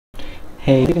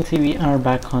Hey, you can see we are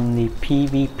back on the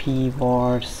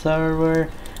Pvpwars server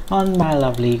on my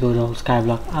lovely good old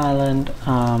Skyblock island.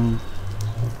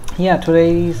 Yeah,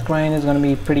 today's grind is going to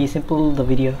be pretty simple. The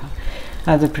video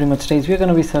as it pretty much states, we're going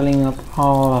to be selling up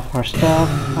all of our stuff.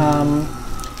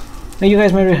 Now you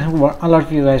guys might be, a lot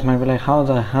of you guys might be like, how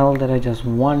the hell did I just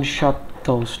one-shot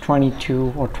those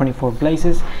 22 or 24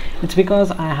 blazes? It's because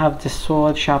I have this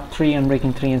sword, sharp 3,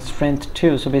 unbreaking 3 and strength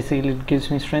 2. So basically it gives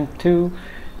me strength 2,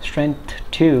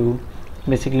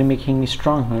 basically making me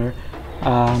stronger.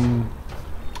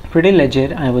 Pretty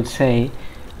legit, I would say.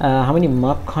 How many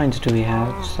mob coins do we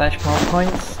have? Slash mob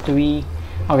coins? Do we?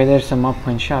 Okay, there's some mob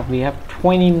coin shop. We have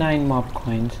 29 mob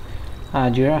coins.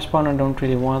 Giraffe spawner, don't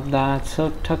really want that.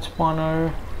 So touch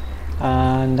spawner,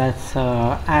 and that's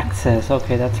access.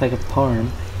 Okay, that's like a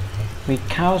perm. We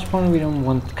cow spawner, we don't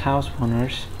want cow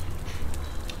spawners.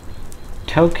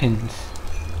 Tokens,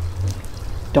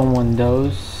 don't want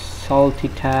those. Salty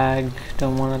tag,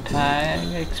 don't want a tag.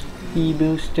 XP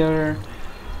booster,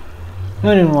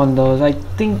 I didn't want those. I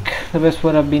think the best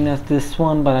would have been as this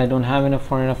one, but I don't have enough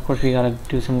for it. Of course we gotta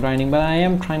do some grinding, but I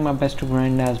am trying my best to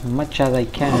grind as much as I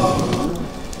can,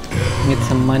 get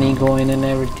some money going and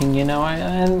everything, you know.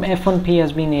 And F1P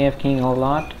has been AFKing a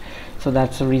lot, so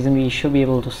that's the reason we should be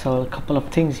able to sell a couple of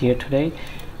things here today.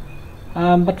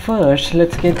 But first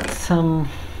let's get some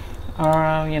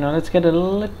let's get a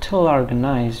little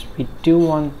organized. We do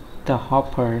want the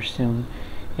hopper soon,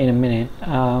 in a minute.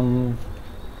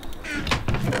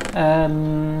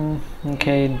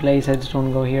 Okay, blaze heads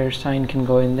don't go here, sign can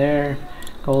go in there,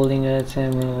 gold ingots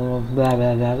and blah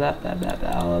blah blah blah blah blah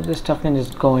blah. All of this stuff can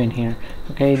just go in here.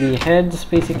 Okay, the heads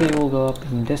basically will go up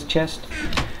in this chest.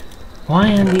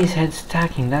 Why aren't these heads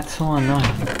stacking? That's so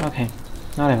annoying. Okay,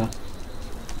 whatever.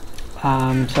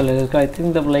 So let's go. I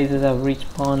think the blazes have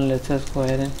respawned. Let's just go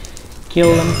ahead and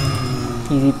kill them.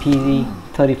 Easy peasy.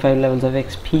 35 levels of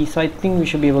XP. So I think we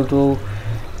should be able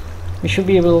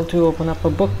to open up a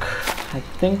book, I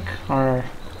think, or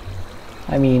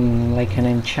I mean like an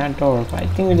enchant door. I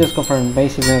think we just go for a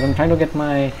basic. I'm trying to get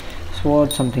my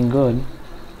sword something good.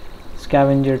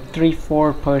 Scavenger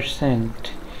 3-4%,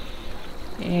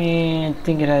 and I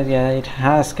think it has, yeah, it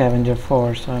has scavenger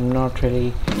 4, so I'm not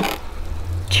really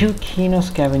too keen on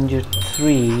scavenger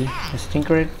 3. Let's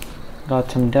tinker it. Got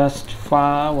some dust.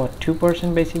 What,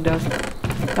 2% basic dust?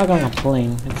 Not gonna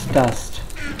complain, it's dust.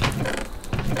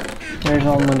 Where's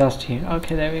all my dust here?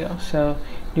 Okay, there we go. So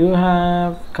you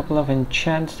have a couple of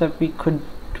enchants that we could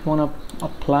want to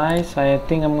apply, so I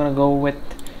think I'm gonna go with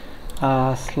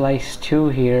slice 2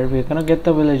 here. We're gonna get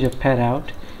the villager pet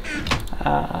out.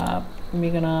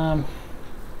 We're gonna,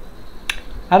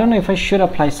 I don't know if I should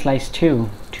apply slice 2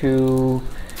 to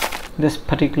this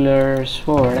particular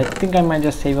sword. I think I might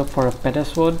just save up for a better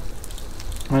sword.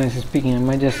 Honestly speaking, I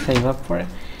might just save up for it,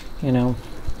 you know.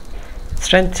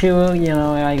 Strength 2, you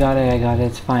know, I got it,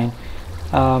 it's fine.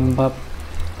 But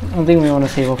I don't think we want to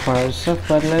save up for our stuff,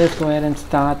 but let's go ahead and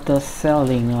start the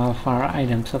selling of our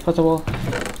items. So first of all,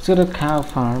 let's go to the cow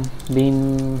farm.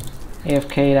 Been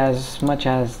AFK'd as much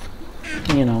as,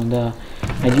 you know, the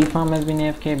IG farm has been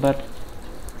AFK, but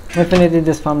definitely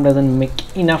this farm doesn't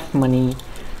make enough money,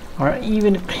 or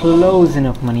even close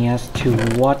enough money as to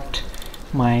what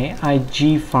my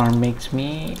IG farm makes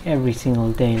me every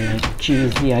single day. Like,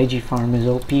 geez, the IG farm is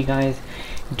OP, guys.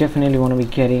 You definitely want to be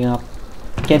getting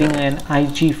an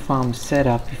IG farm set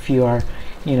up if you are,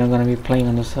 you know, going to be playing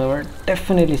on the server.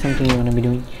 Definitely something you want to be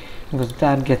doing, because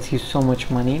that gets you so much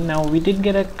money. Now we did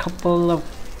get a couple of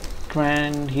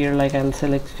grand here, like I'll say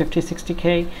like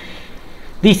 50-60k.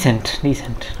 Decent,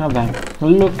 not bad.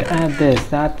 Look at this.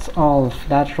 That's all.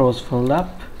 That row's filled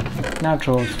up. That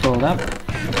row's filled up.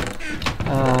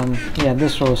 Yeah,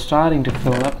 this row is starting to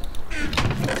fill up.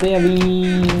 So yeah,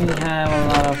 we have a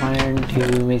lot of iron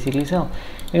to basically sell.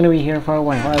 We're gonna be here for a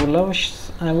while.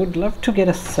 I would love to get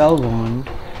a sell wand.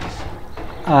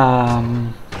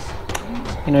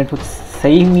 You know, it would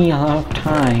save me a lot of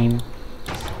time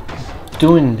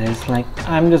doing this. Like,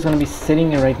 I'm just gonna be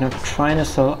sitting here right now trying to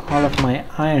sell all of my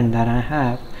iron that I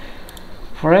have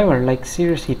forever. Like,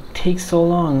 seriously, it takes so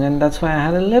long, and that's why I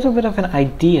had a little bit of an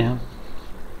idea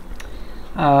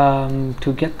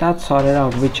to get that sorted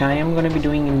out, which I am going to be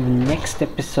doing in the next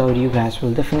episode. You guys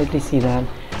will definitely see that.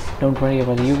 Don't worry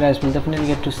about it. You guys will definitely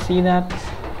get to see that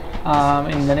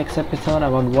in the next episode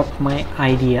about what my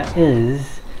idea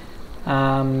is.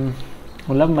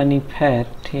 Love money pet,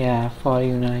 yeah,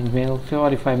 49 mil,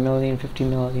 45 million, 50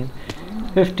 million,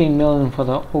 15 million for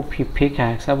the OP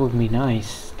pickaxe. That would be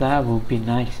nice. That would be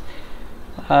nice.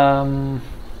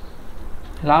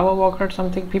 Lava walker,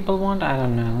 something people want? I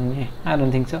don't know. I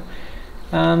don't think so.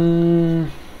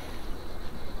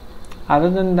 other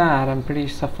than that, I'm pretty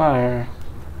suffer.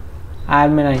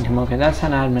 Admin item, okay, that's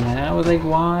an admin item. I was like,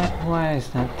 why is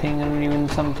that thing even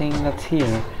something that's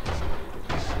here?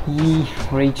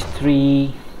 Rage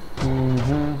 3,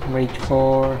 Rage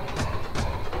 4.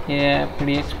 Yeah,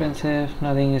 pretty expensive.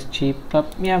 Nothing is cheap,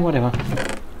 but yeah, whatever.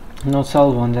 No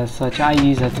sell ones as such.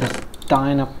 IEs are just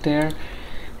dying up there.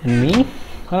 And me?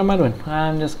 What am I doing?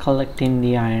 I'm just collecting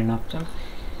the iron up there,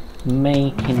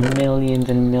 making millions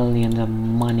and millions of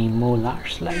money,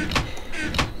 molars. Like,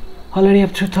 already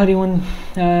up to 31,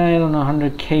 I don't know,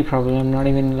 100k probably. I'm not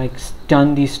even like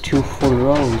done these 2 full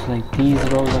rows. Like, these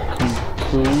rows are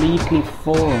completely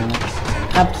full,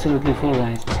 like absolutely full,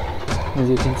 guys. As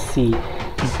you can see,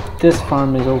 this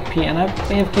farm is OP, and I've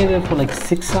AFK'd there for like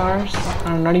 6 hours,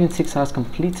 or not even 6 hours,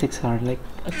 complete 6 hours, like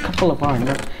a couple of hours,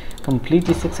 not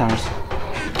completely 6 hours.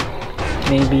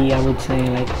 Maybe I would say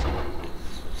like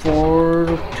 4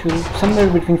 to somewhere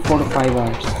between 4 to 5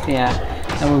 hours. Yeah,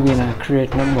 that would be an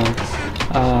accurate number.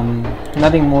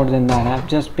 Nothing more than that. I've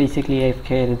just basically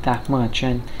AFK'd it that much,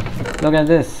 and look at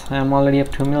this. I'm already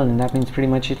up to 1 million. That means pretty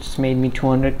much it's made me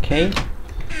 200k.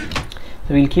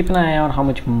 So we'll keep an eye out how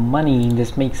much money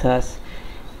this makes us.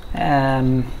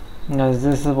 Because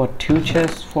this is what, 2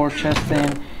 chests, 4 chests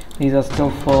in. These are still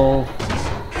full.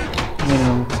 You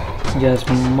know, just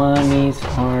monies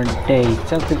for days.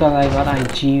 Just because I got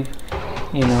IG,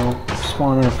 you know,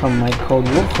 spawner from my code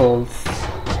Wolfles,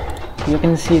 you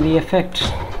can see the effect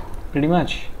pretty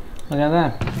much. Look at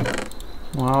that.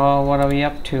 Wow, what are we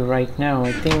up to right now?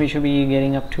 I think we should be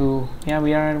getting up to, yeah,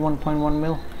 we are at 1.1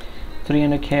 mil,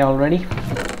 300k already.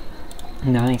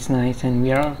 Nice, and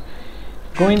we are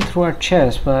going through our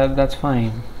chest, but that's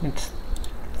fine. It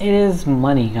is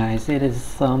money, guys. It is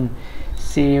some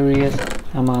serious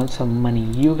amounts of money.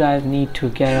 You guys need to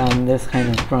get on this kind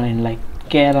of grind, like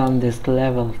get on this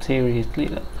level seriously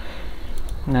though.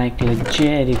 Like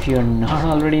legit, if you're not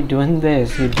already doing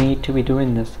this, you need to be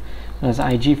doing this, because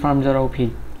IG farms are OP.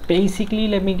 Basically,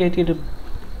 let me give you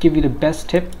the best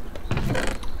tip.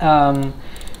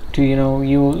 To, you know,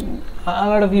 a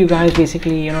lot of you guys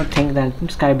basically, you know, think that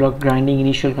Skyblock grinding,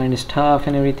 initial grind is tough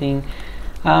and everything.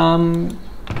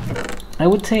 I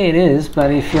would say it is,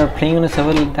 but if you're playing on a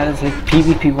server that is like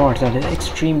Pvpwars, that is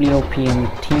extremely OP, and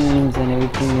the teams and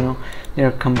everything, you know,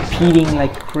 they're competing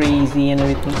like crazy and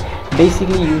everything.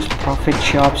 Basically use profit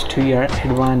shops to your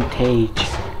advantage.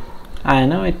 I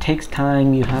know it takes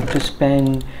time, you have to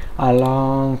spend a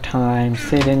long time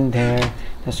sitting there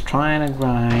just trying to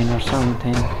grind or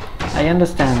something. I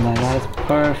understand that is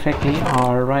perfectly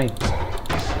alright.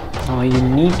 All you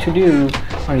need to do,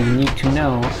 or you need to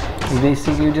know, is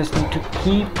basically you just need to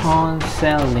keep on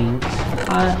selling,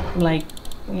 like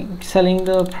selling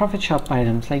the profit shop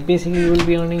items. Like basically you will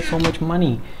be earning so much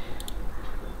money,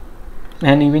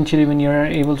 and eventually when you're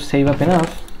able to save up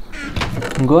enough,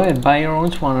 go ahead, buy your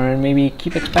own spawner and maybe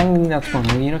keep expanding that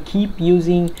spawner. You know, keep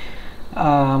using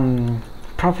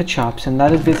profit shops, and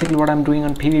that is basically what I'm doing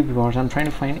on Pvpwars. I'm trying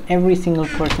to find every single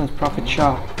person's profit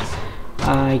shop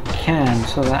I can,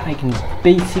 so that I can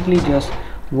basically just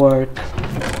work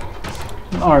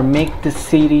or make the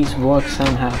series work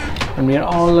somehow. And we are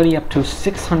already up to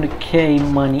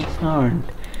 600k money earned,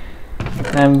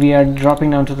 and we are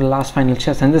dropping down to the last final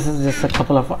chest, and this is just a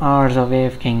couple of hours of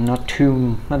AFKing,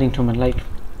 nothing too much,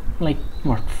 like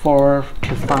what, 4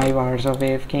 to 5 hours of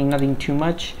AFKing, nothing too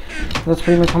much. That's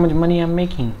pretty much how much money I'm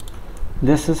making.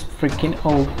 This is freaking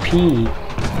OP.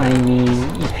 I mean,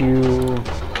 if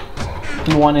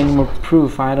you want any more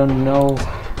proof, I don't know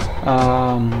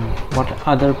what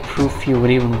other proof you would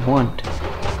even want,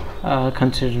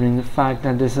 considering the fact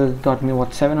that this has got me what,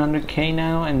 700k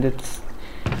now, and it's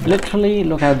literally,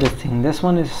 look at this thing. This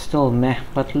one is still meh,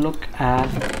 but look at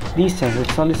these chests.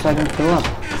 It's already starting to fill up.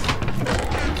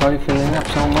 It's already filling up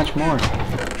so much more.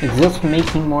 It's just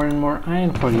making more and more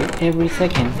iron for you every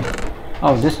second.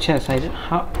 Oh, this chest,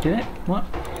 what?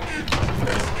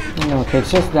 No, okay,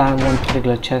 it's just that one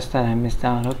particular chest that I missed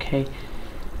out. Okay,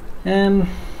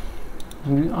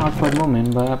 awkward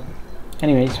moment, but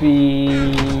anyways, we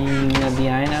got the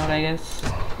iron out, I guess.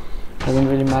 Doesn't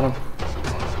really matter.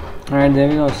 Alright, there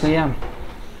we go. So yeah,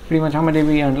 pretty much how much did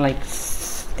we earn? Like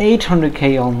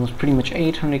 800k almost, pretty much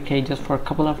 800k just for a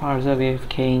couple of hours of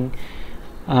AFKing.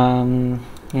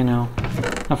 You know,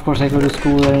 of course I go to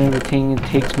school and everything, it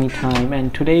takes me time,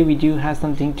 and today we do have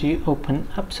something to open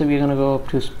up, so we're gonna go up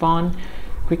to spawn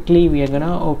quickly. We are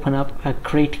gonna open up a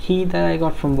crate key that I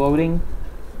got from voting.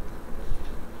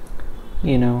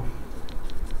 You know,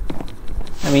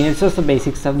 I mean, it's just the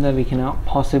basic stuff that we cannot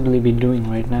possibly be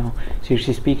doing right now,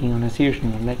 seriously speaking, on a serious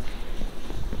note. Like,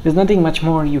 there's nothing much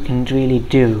more you can really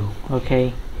do,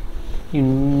 okay? You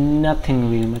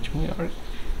nothing really much more.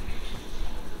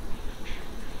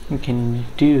 You can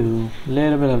do a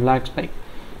little bit of lag spike.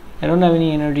 I don't have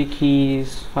any energy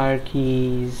keys, fire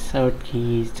keys, earth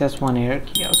keys, just one air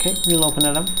key. Okay, we'll open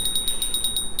it up.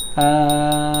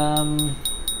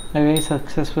 I very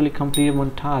successfully completed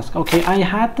one task. Okay, I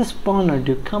had the spawner,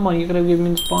 dude. Come on, you gotta give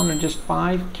me the spawner. Just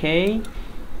 5k?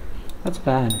 That's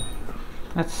bad.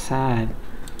 That's sad.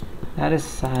 That is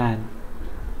sad.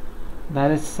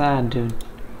 That is sad, dude.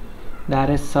 That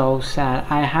is so sad.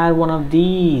 I had one of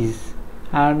these.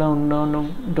 I don't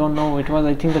know. It was,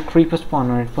 I think, the creeper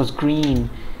spawner. It was green.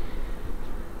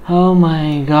 Oh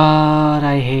my god,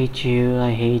 I hate you.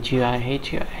 I hate you. I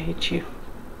hate you. I hate you.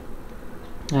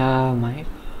 Oh my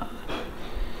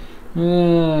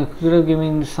god. Could have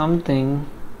given something.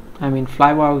 I mean,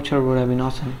 fly voucher would have been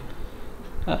awesome.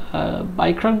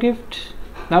 Bike run gift,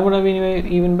 that would have been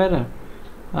even better.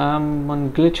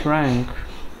 On glitch rank,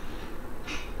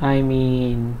 I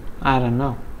mean, I don't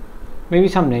know. Maybe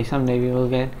someday we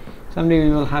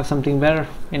will have something better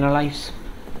in our lives.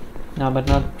 No, but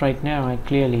not right now. I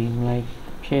clearly, like,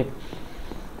 shit.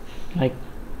 Like,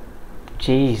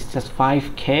 jeez, just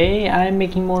 5k? I'm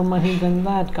making more money than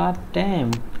that. God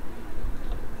damn.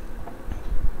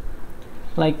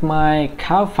 Like, my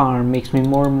cow farm makes me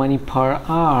more money per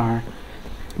hour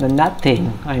than that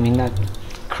thing. I mean, that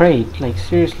crate. Like,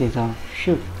 seriously though,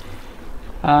 shoot.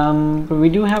 But we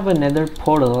do have a nether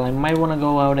portal. I might want to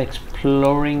go out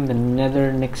exploring the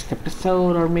nether next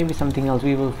episode, or maybe something else.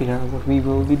 We will figure out what we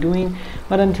will be doing.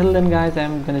 But until then, guys,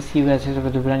 I'm gonna see you guys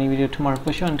with a brand new video tomorrow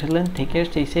for sure. Until then, take care,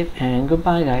 stay safe, and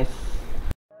goodbye, guys.